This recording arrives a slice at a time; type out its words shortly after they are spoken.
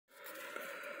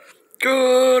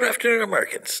Good afternoon,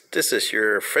 Americans. This is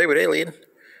your favorite alien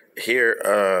here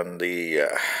on the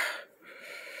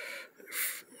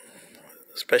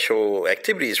special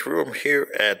activities room here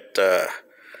at the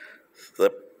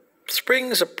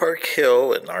Springs of Park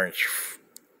Hill in Orange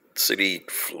City,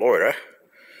 Florida,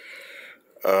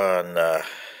 on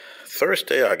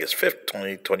Thursday, August 5th,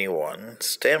 2021.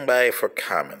 Stand by for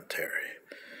commentary.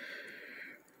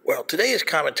 Well, today's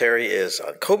commentary is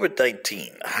on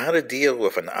COVID-19, how to deal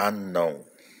with an unknown.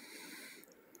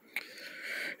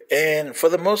 And for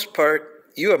the most part,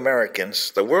 you Americans,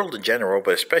 the world in general,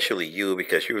 but especially you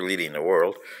because you're leading the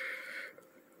world,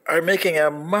 are making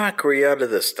a mockery out of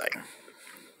this thing.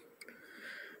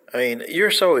 I mean,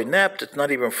 you're so inept, it's not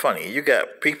even funny. You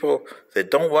got people that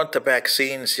don't want the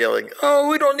vaccines yelling, "Oh,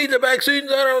 we don't need the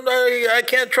vaccines, I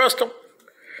can't trust them."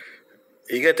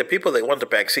 You got the people that want the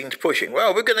vaccines pushing,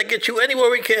 "Well, we're going to get you anywhere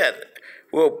we can.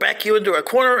 We'll back you into a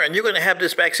corner and you're going to have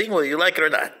this vaccine whether you like it or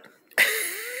not."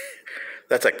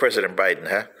 That's like President Biden,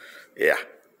 huh? Yeah.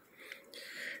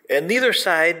 And neither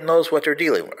side knows what they're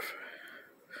dealing with.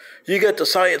 You got the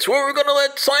science, "Well, we're going to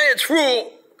let science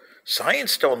rule."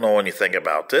 Science don't know anything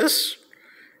about this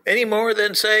any more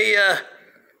than, say,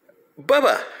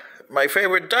 Bubba, my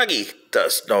favorite doggy,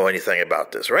 does know anything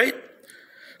about this, right?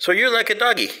 So you're like a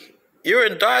doggy. You're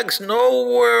in dog's no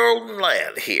world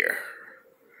land here.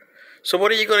 So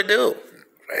what are you going to do?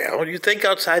 Well, you think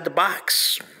outside the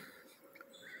box.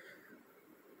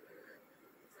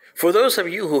 For those of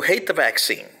you who hate the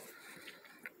vaccine,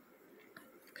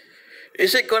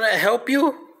 is it going to help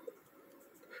you?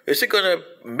 Is it going to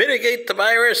mitigate the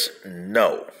virus?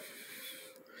 No.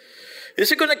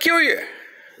 Is it going to cure you?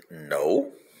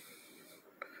 No.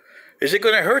 Is it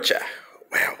going to hurt you?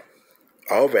 Well,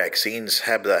 all vaccines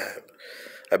have the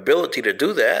ability to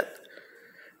do that.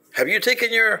 Have you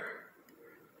taken your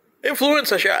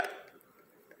influenza shot?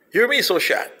 Your measles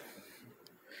shot?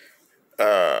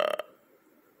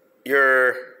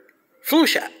 Your flu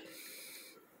shot?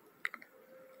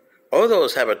 All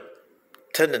those have a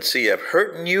tendency of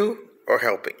hurting you or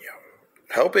helping you.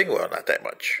 Helping? Well, not that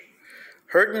much.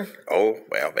 Hurting? Oh,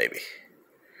 well, maybe.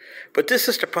 But this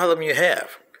is the problem you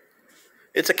have.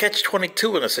 It's a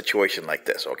catch-22 in a situation like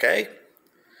this, okay?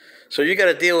 So you got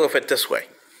to deal with it this way.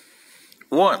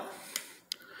 One,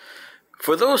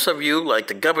 for those of you like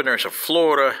the governors of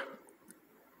Florida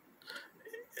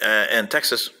and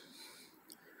Texas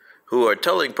who are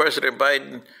telling President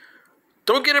Biden,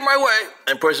 "Don't get in my way,"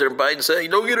 and President Biden saying,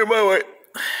 "Don't get in my way."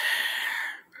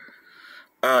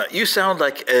 You sound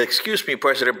like, excuse me,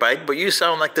 President Biden, but you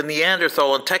sound like the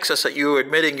Neanderthal in Texas that you're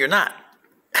admitting you're not.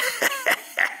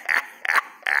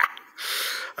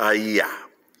 Yeah.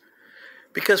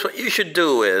 Because what you should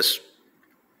do is,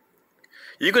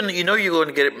 you're going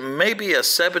to get maybe a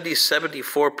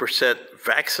 74%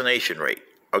 vaccination rate,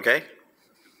 okay?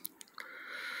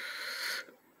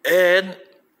 And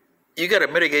you got to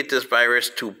mitigate this virus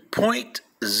to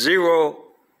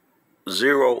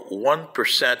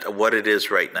 0.001% of what it is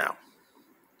right now.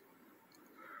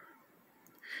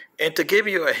 And to give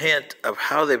you a hint of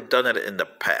how they've done it in the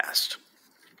past,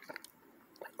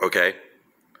 okay?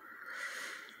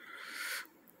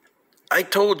 I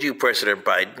told you, President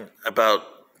Biden,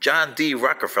 about John D.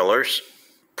 Rockefeller's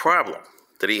problem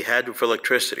that he had with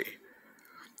electricity.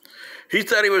 He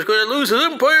thought he was going to lose his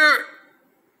empire.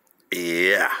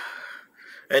 Yeah.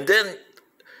 And then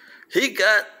he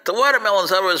got the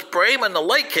watermelons out of his brain and the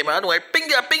light came out and went,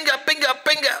 "Binga, binga, binga,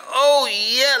 binga." Oh,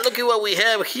 yeah, look at what we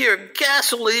have here.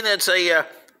 Gasoline, it's a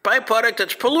byproduct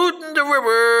that's polluting the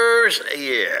rivers.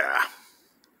 Yeah.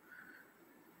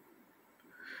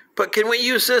 But can we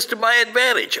use this to my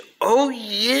advantage? Oh,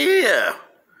 yeah.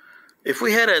 If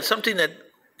we had something that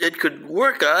it could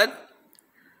work on,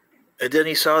 and then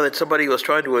he saw that somebody was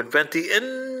trying to invent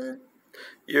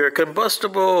your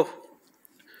combustible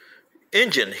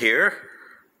engine here,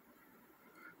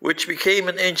 which became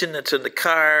an engine that's in the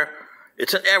car.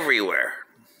 It's in everywhere.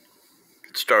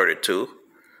 It started to.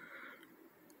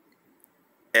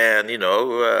 And,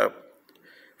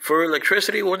 for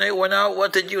electricity, when they went out,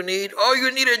 what did you need? Oh,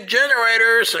 you needed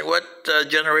generators. And what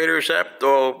generators have?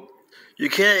 Oh, you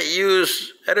can't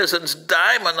use Edison's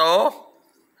dynamo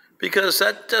because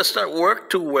that does not work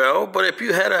too well. But if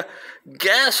you had a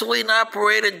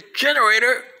gasoline-operated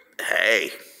generator,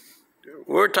 hey,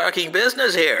 we're talking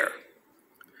business here.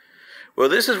 Well,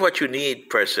 this is what you need,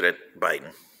 President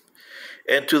Biden.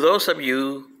 And to those of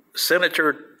you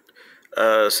senators,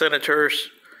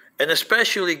 and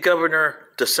especially Governor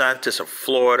DeSantis of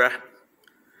Florida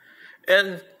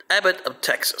and Abbott of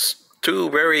Texas, two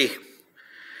very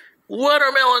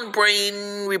watermelon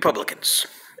brain Republicans.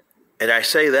 And I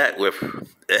say that with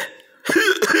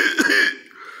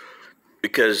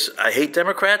Because I hate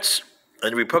Democrats,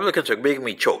 and Republicans are making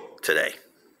me choke today.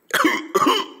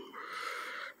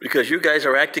 Because you guys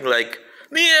are acting like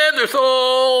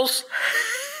Neanderthals.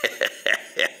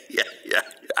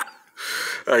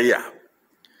 Yeah.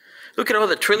 Look at all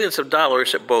the trillions of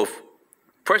dollars that both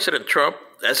President Trump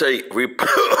as a GOP,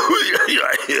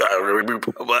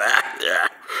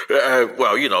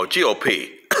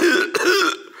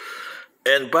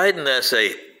 and Biden as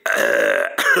a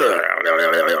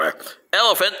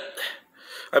elephant.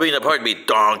 Pardon me,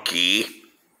 donkey.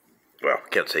 Well, I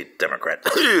can't say Democrat.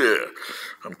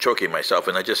 I'm choking myself,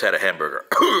 and I just had a hamburger.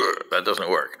 That doesn't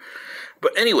work.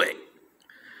 But anyway,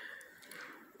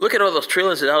 look at all those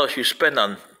trillions of dollars you spend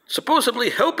on supposedly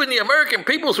helping the American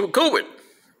people through COVID.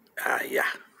 Yeah.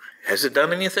 Has it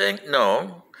done anything?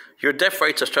 No. Your death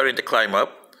rates are starting to climb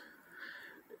up.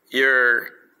 Your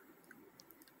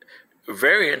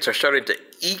variants are starting to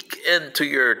eke into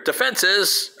your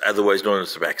defenses, otherwise known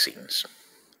as the vaccines.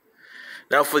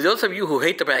 Now, for those of you who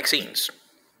hate the vaccines,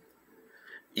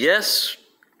 yes,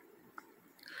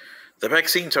 the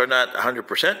vaccines are not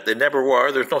 100%. They never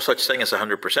were. There's no such thing as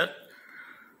 100%.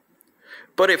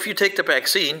 But if you take the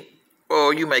vaccine,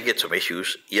 you may get some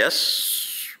issues, yes.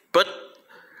 But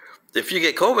if you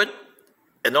get COVID,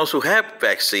 and those who have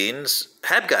vaccines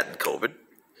have gotten COVID,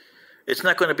 it's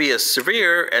not going to be as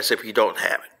severe as if you don't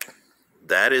have it.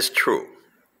 That is true.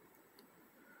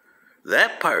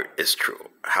 That part is true.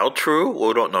 How true?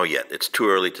 We don't know yet. It's too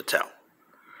early to tell.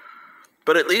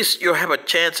 But at least you'll have a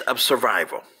chance of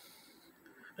survival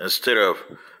instead of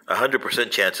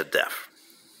 100% chance of death.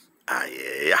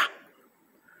 Yeah.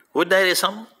 Wouldn't that be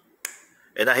something?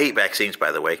 And I hate vaccines,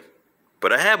 by the way,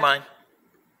 but I have mine.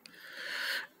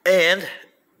 And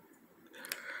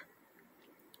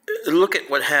look at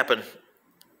what happened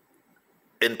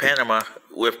in Panama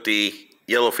with the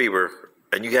yellow fever,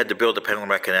 and you had to build the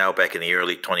Panama Canal back in the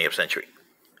early 20th century.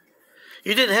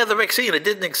 You didn't have the vaccine. It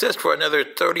didn't exist for another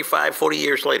 35, 40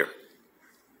 years later.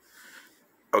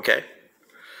 Okay?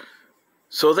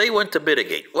 So they went to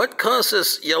mitigate. What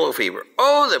causes yellow fever?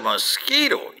 Oh, the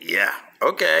mosquito. Yeah,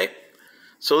 okay.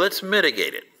 So let's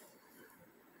mitigate it.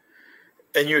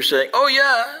 And you're saying, oh,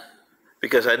 yeah,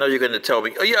 because I know you're going to tell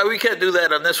me, oh, yeah, we can't do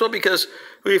that on this one because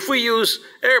if we use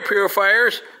air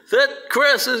purifiers, that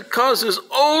causes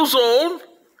ozone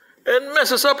and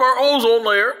messes up our ozone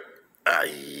layer.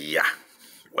 Yeah.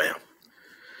 Well,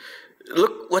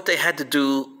 look what they had to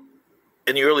do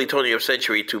in the early 20th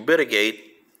century to mitigate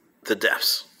the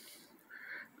deaths.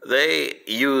 They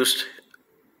used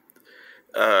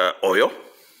oil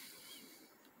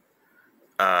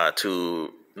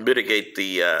to mitigate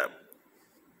the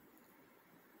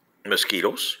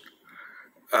mosquitoes.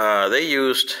 They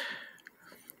used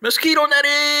mosquito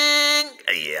netting.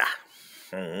 Yeah.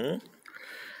 Mm-hmm.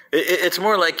 It's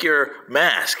more like your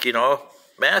mask,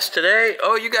 Mask today,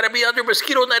 oh, you got to be under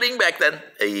mosquito netting back then.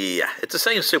 Yeah, it's the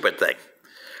same stupid thing.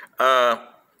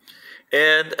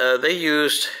 And they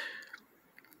used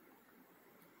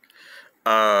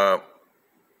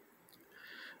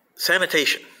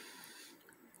sanitation.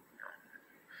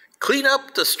 Clean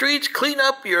up the streets, clean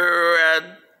up your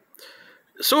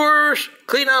sewers,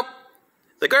 clean up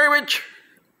the garbage.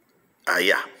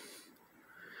 Yeah.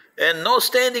 And no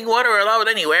standing water allowed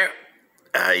anywhere.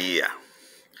 Yeah.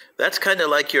 That's kind of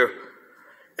like your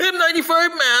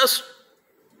N95 mask.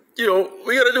 We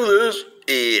got to do this.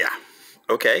 Yeah.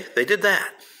 Okay, they did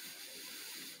that.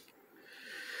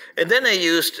 And then they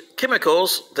used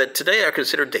chemicals that today are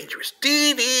considered dangerous.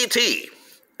 DDT,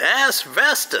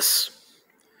 asbestos.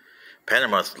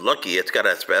 Panama's lucky it's got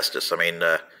asbestos.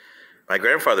 My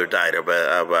grandfather died of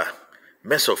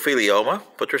mesothelioma,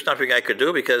 but there's nothing I could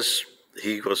do because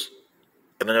he was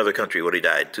in another country when he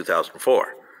died in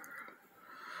 2004.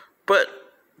 But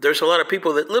there's a lot of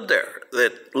people that lived there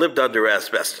that lived under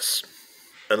asbestos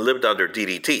and lived under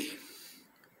DDT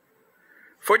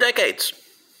for decades.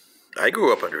 I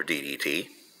grew up under DDT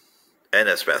and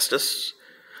asbestos.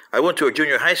 I went to a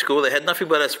junior high school that had nothing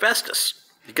but asbestos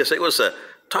because it was the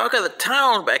talk of the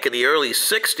town back in the early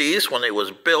 60s when it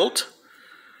was built.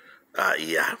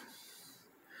 Yeah.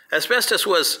 Asbestos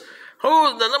was,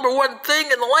 the number one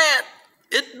thing in the land.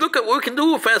 Look at what we can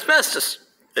do with asbestos.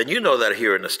 And you know that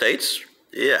here in the States.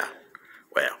 Yeah.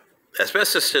 Well,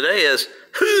 asbestos today is,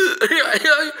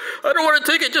 I don't want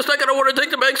to take it just like I don't want to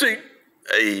take the vaccine.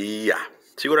 Yeah.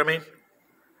 See what I mean?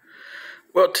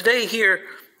 Well, today here,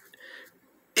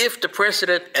 if the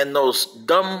president and those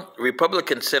dumb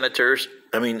Republican senators,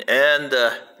 and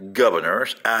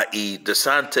governors, i.e.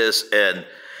 DeSantis and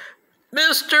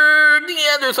Mr.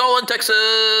 Neanderthal in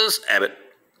Texas, Abbott,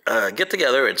 get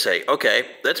together and say, okay,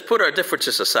 let's put our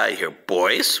differences aside here,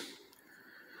 boys.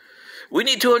 We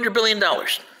need $200 billion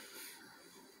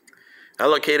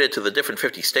allocated to the different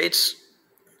 50 states.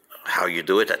 How you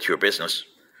do it, that's your business.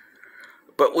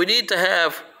 But we need to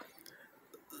have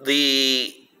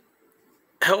the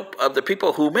help of the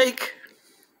people who make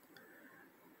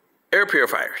air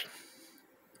purifiers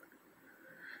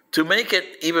to make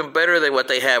it even better than what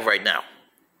they have right now.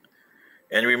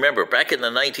 And remember, back in the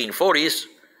 1940s,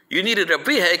 you needed a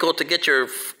vehicle to get your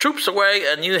troops away,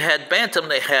 and you had Bantam,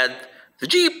 they had the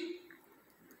Jeep,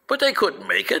 but they couldn't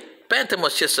make it. Bantam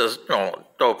was just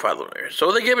no problem there.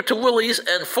 So they gave it to Willys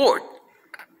and Ford.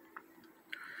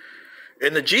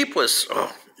 And the Jeep was,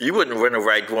 you wouldn't want to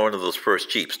ride one of those first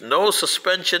Jeeps. No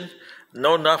suspension,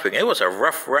 no nothing. It was a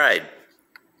rough ride.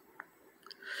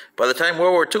 By the time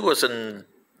World War II was in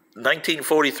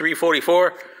 1943,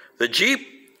 44, the Jeep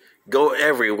go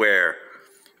everywhere.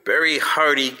 Very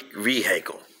hardy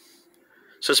vehicle.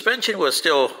 Suspension was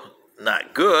still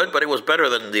not good, but it was better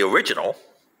than the original.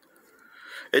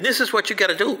 And this is what you got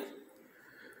to do.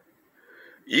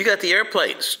 You got the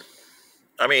airplanes.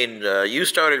 I mean, you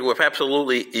started with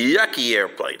absolutely yucky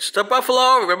airplanes. The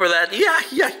Buffalo, remember that?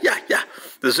 Yeah.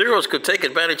 The Zeros could take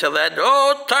advantage of that.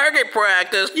 Oh, target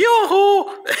practice.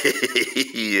 Yoo-hoo!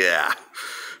 Yeah.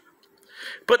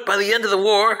 But by the end of the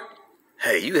war,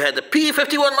 hey, you had the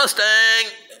P-51 Mustang,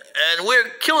 and we're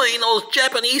killing those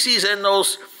Japaneses and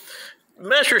those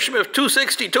Messerschmitt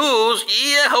 262s.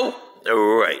 Yeah,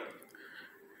 right.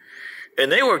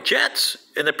 And they were jets,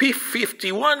 and the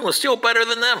P-51 was still better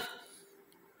than them.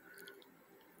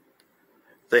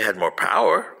 They had more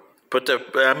power, but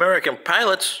the American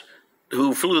pilots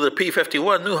who flew the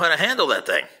P-51 knew how to handle that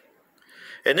thing.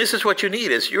 And this is what you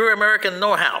need, is your American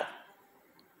know-how.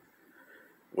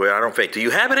 Well, I don't think. Do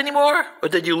you have it anymore? Or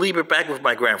did you leave it back with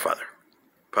my grandfather?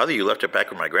 Probably you left it back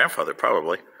with my grandfather,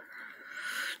 probably.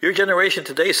 Your generation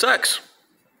today sucks.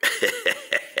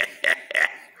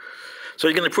 So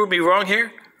you're going to prove me wrong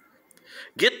here?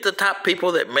 Get the top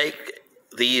people that make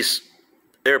these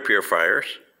air purifiers,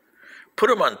 put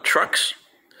them on trucks,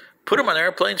 put them on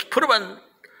airplanes, put them on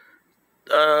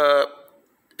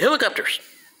helicopters,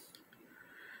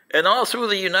 and all through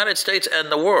the United States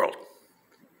and the world.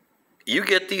 You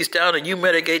get these down and you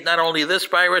mitigate not only this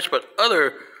virus, but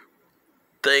other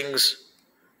things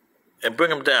and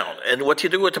bring them down. And what you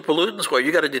do with the pollutants, well,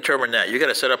 you got to determine that. You got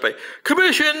to set up a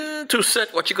commission to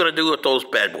set what you're going to do with those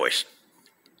bad boys.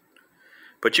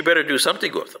 But you better do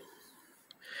something with them.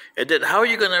 And then how are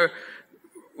you going to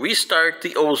restart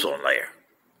the ozone layer?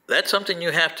 That's something you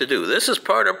have to do. This is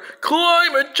part of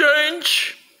climate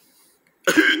change.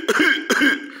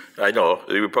 I know,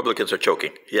 the Republicans are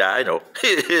choking. Yeah, I know.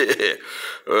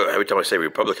 Every time I say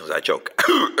Republicans, I choke.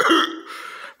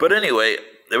 But anyway,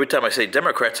 every time I say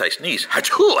Democrats, I sneeze.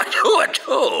 Achoo, achoo,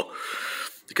 achoo.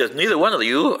 Because neither one of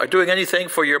you are doing anything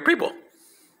for your people.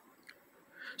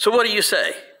 So what do you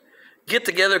say? Get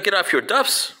together, get off your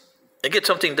duffs, and get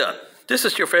something done. This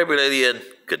is your favorite alien.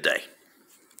 Good day.